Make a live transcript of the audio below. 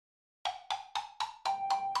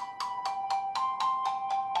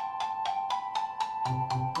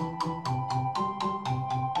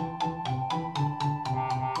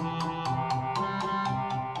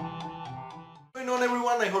Going on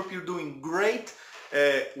everyone, I hope you're doing great.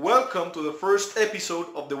 Welcome to the first episode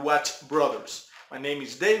of the Watch Brothers. My name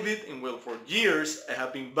is David and well for years I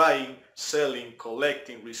have been buying, selling,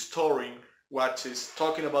 collecting, restoring watches,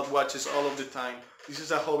 talking about watches all of the time. This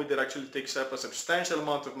is a hobby that actually takes up a substantial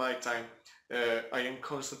amount of my time. I am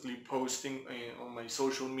constantly posting on my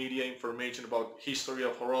social media information about history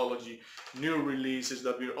of horology, new releases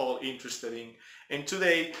that we're all interested in. And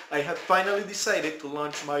today I have finally decided to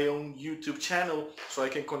launch my own YouTube channel so I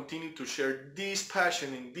can continue to share this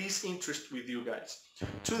passion and this interest with you guys.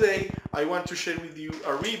 Today I want to share with you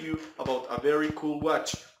a review about a very cool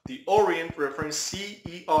watch, the Orient reference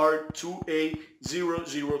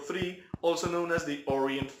CER2A003, also known as the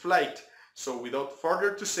Orient Flight. So without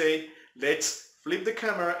further to say, let's flip the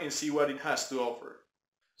camera and see what it has to offer.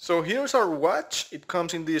 So here's our watch. It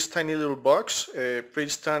comes in this tiny little box, pretty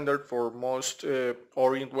standard for most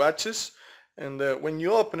Orient watches. And when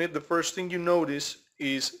you open it, the first thing you notice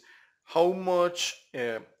is how much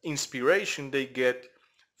inspiration they get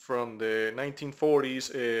from the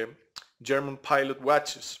 1940s German pilot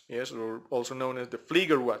watches, yes, or also known as the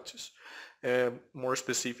Flieger watches. More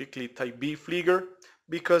specifically Type B Flieger,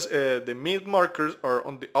 because the mid markers are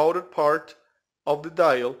on the outer part of the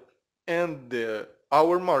dial and the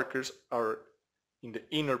hour markers are in the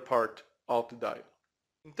inner part of the dial.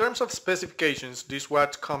 In terms of specifications, this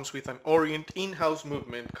watch comes with an Orient in-house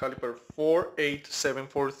movement caliper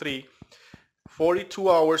 48743, 42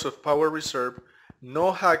 hours of power reserve,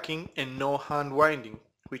 no hacking and no hand winding,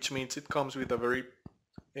 which means it comes with a very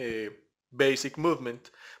basic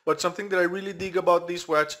movement. But something that I really dig about this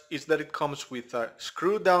watch is that it comes with a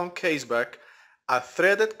screw down caseback, a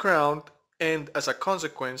threaded crown, and as a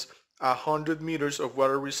consequence 100 meters of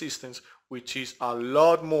water resistance, which is a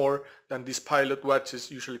lot more than these pilot watches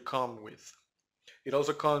usually come with. It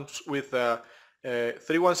also comes with a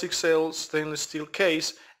 316L stainless steel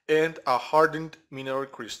case and a hardened mineral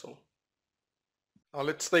crystal. Now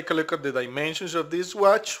let's take a look at the dimensions of this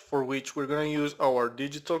watch, for which we're going to use our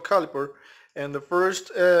digital caliper. And the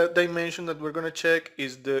first dimension that we're going to check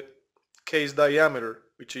is the case diameter,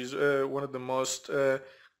 which is one of the most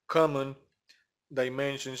common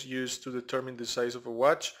dimensions used to determine the size of a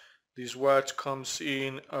watch. This watch comes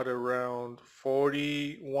in at around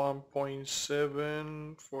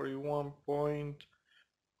 41.7,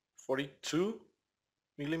 41.42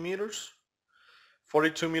 millimeters.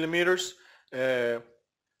 42 millimeters. A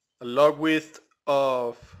log width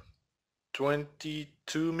of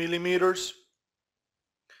 22 millimeters,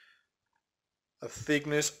 a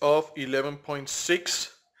thickness of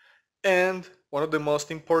 11.6, and one of the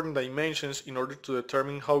most important dimensions in order to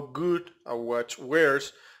determine how good a watch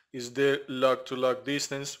wears is the log to log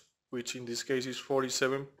distance, which in this case is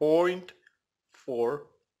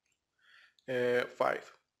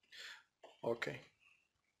 47.45. Okay.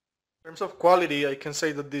 In terms of quality, I can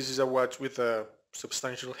say that this is a watch with a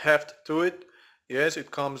substantial heft to it. Yes, it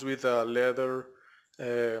comes with a leather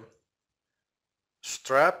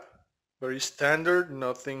strap, very standard,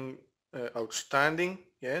 nothing outstanding.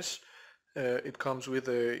 Yes, it comes with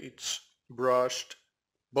its brushed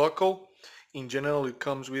buckle. In general, it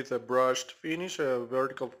comes with a brushed finish, a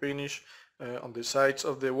vertical finish on the sides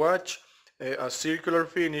of the watch, a circular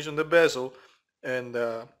finish on the bezel, and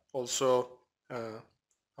also a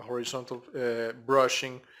horizontal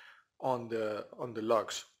brushing on the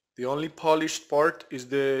lugs. The only polished part is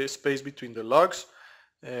the space between the lugs.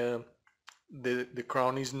 The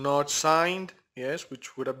crown is not signed, yes,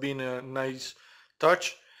 which would have been a nice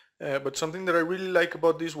touch. But something that I really like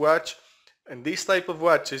about this watch and this type of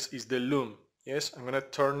watches is the lume. Yes, I'm gonna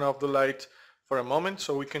turn off the light for a moment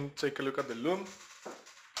so we can take a look at the lume.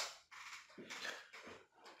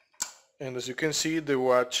 And as you can see, the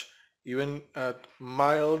watch, even at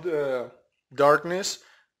mild darkness,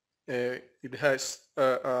 it has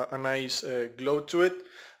a nice glow to it.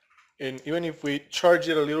 And even if we charge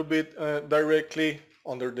it a little bit directly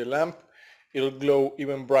under the lamp, it'll glow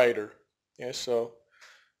even brighter. Yeah, so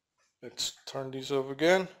let's turn this off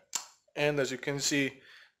again. And as you can see,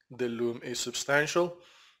 the lume is substantial,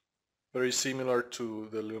 very similar to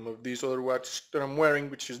the lume of this other watch that I'm wearing,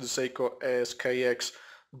 which is the Seiko SKX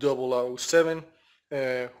 007,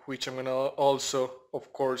 which I'm gonna also,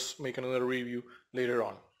 of course, make another review later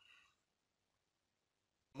on.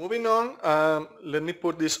 Moving on, let me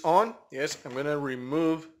put this on. Yes, I'm gonna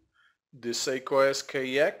remove the Seiko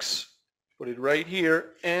SKX, put it right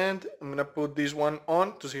here, and I'm gonna put this one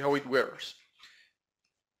on to see how it wears.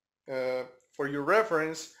 For your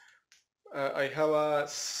reference, I have a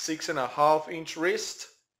 6.5 inch wrist,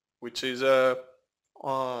 which is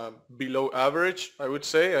below average, I would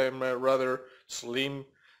say. I'm a rather slim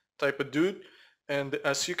type of dude. And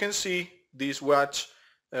as you can see, this watch,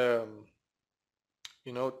 um,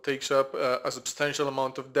 takes up a substantial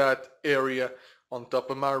amount of that area on top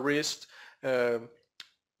of my wrist, um,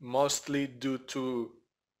 mostly due to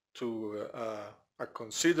a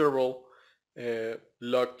considerable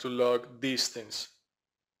lug-to-lug distance.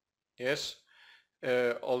 Yes.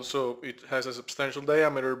 Also, it has a substantial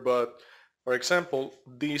diameter, but for example,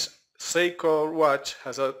 this Seiko watch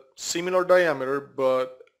has a similar diameter,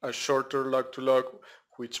 but a shorter lug-to-lug,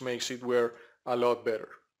 which makes it wear a lot better.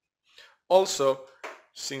 Also,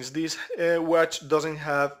 since this watch doesn't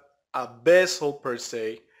have a bezel per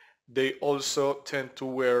se, they also tend to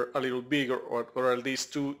wear a little bigger, or at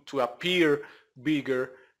least to appear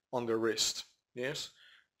bigger on the wrist. Yes,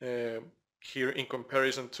 here in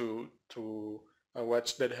comparison to a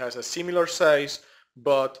watch that has a similar size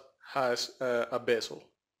but has a bezel.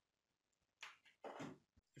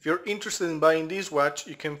 If you're interested in buying this watch,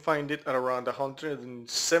 you can find it at around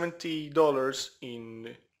 $170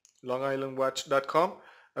 in longislandwatch.com.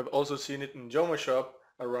 I've also seen it in Joma Shop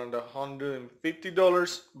around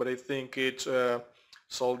 $150, but I think it's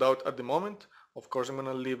sold out at the moment. Of course, I'm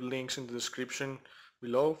gonna leave links in the description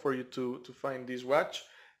below for you to find this watch.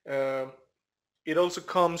 It also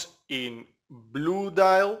comes in blue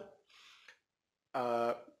dial,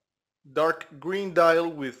 dark green dial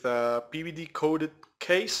with a PVD coated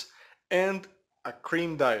case, and a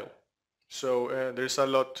cream dial. So there's a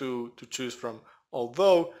lot to choose from.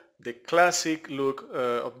 Although the classic look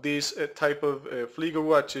of this type of Flieger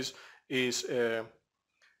watches is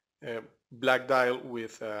black dial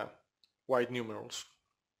with white numerals.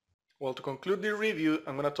 Well, to conclude the review,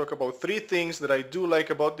 I'm going to talk about 3 things that I do like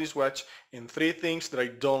about this watch and 3 things that I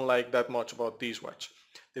don't like that much about this watch.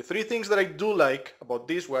 The 3 things that I do like about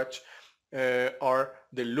this watch are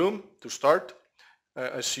the lume, to start.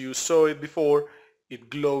 As you saw it before, it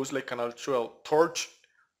glows like an actual torch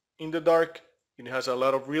in the dark. It has a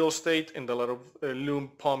lot of real estate and a lot of lume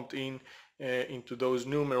pumped into those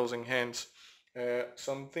numerals and hands.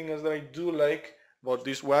 Something else that I do like about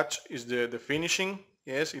this watch is the finishing.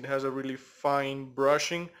 Yes, it has a really fine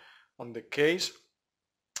brushing on the case,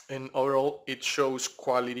 and overall it shows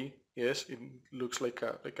quality. Yes, it looks like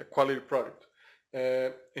a quality product.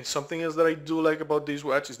 And something else that I do like about this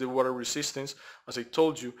watch is the water resistance. As I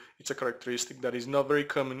told you, it's a characteristic that is not very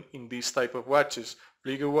common in this type of watches.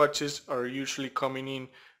 Flieger watches are usually coming in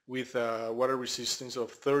with a water resistance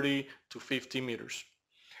of 30 to 50 meters.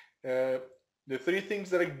 The 3 things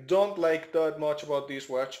that I don't like that much about this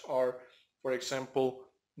watch are, for example,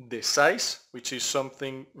 the size, which is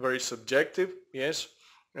something very subjective. Yes.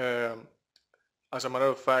 As a matter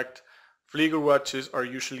of fact, Flieger watches are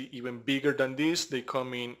usually even bigger than this. They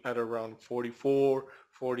come in at around 44,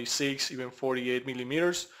 46, even 48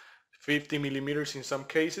 millimeters, 50 millimeters in some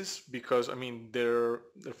cases, because I mean their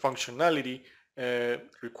functionality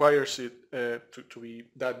requires it to be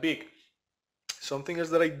that big. Something else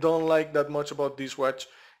that I don't like that much about this watch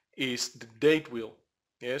is the date wheel.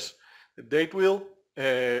 Yes, the date wheel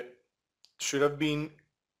should have been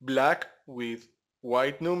black with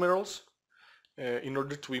white numerals in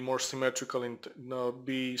order to be more symmetrical and not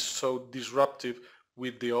be so disruptive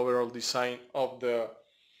with the overall design of the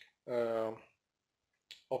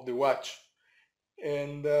watch.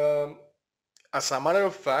 And as a matter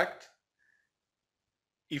of fact,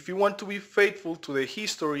 if you want to be faithful to the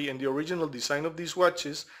history and the original design of these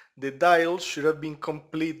watches, the dials should have been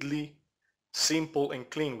completely simple and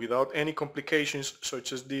clean, without any complications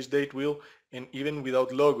such as this date wheel, and even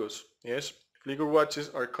without logos. Yes, Flieger watches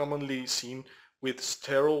are commonly seen with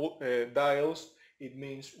sterile dials. It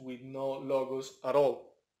means with no logos at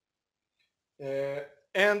all.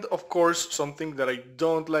 And of course, something that I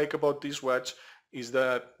don't like about this watch is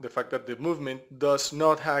that the fact that the movement does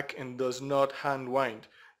not hack and does not hand wind.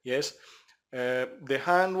 Yes, the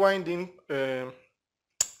hand winding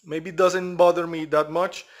maybe doesn't bother me that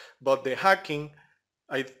much, but the hacking,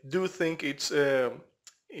 I do think it's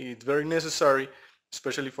very necessary,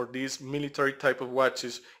 especially for these military type of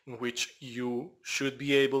watches in which you should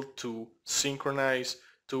be able to synchronize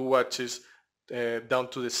 2 watches down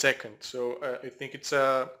to the second. So I think it's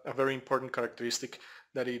a very important characteristic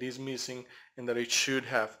that it is missing and that it should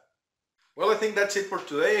have. Well, I think that's it for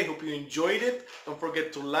today. I hope you enjoyed it. Don't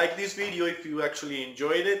forget to like this video if you actually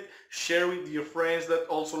enjoyed it. Share with your friends that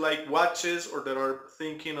also like watches or that are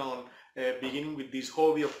thinking on beginning with this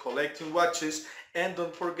hobby of collecting watches. And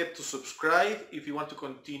don't forget to subscribe if you want to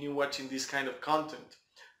continue watching this kind of content.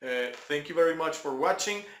 Thank you very much for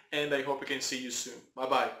watching, and I hope I can see you soon. Bye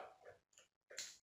bye.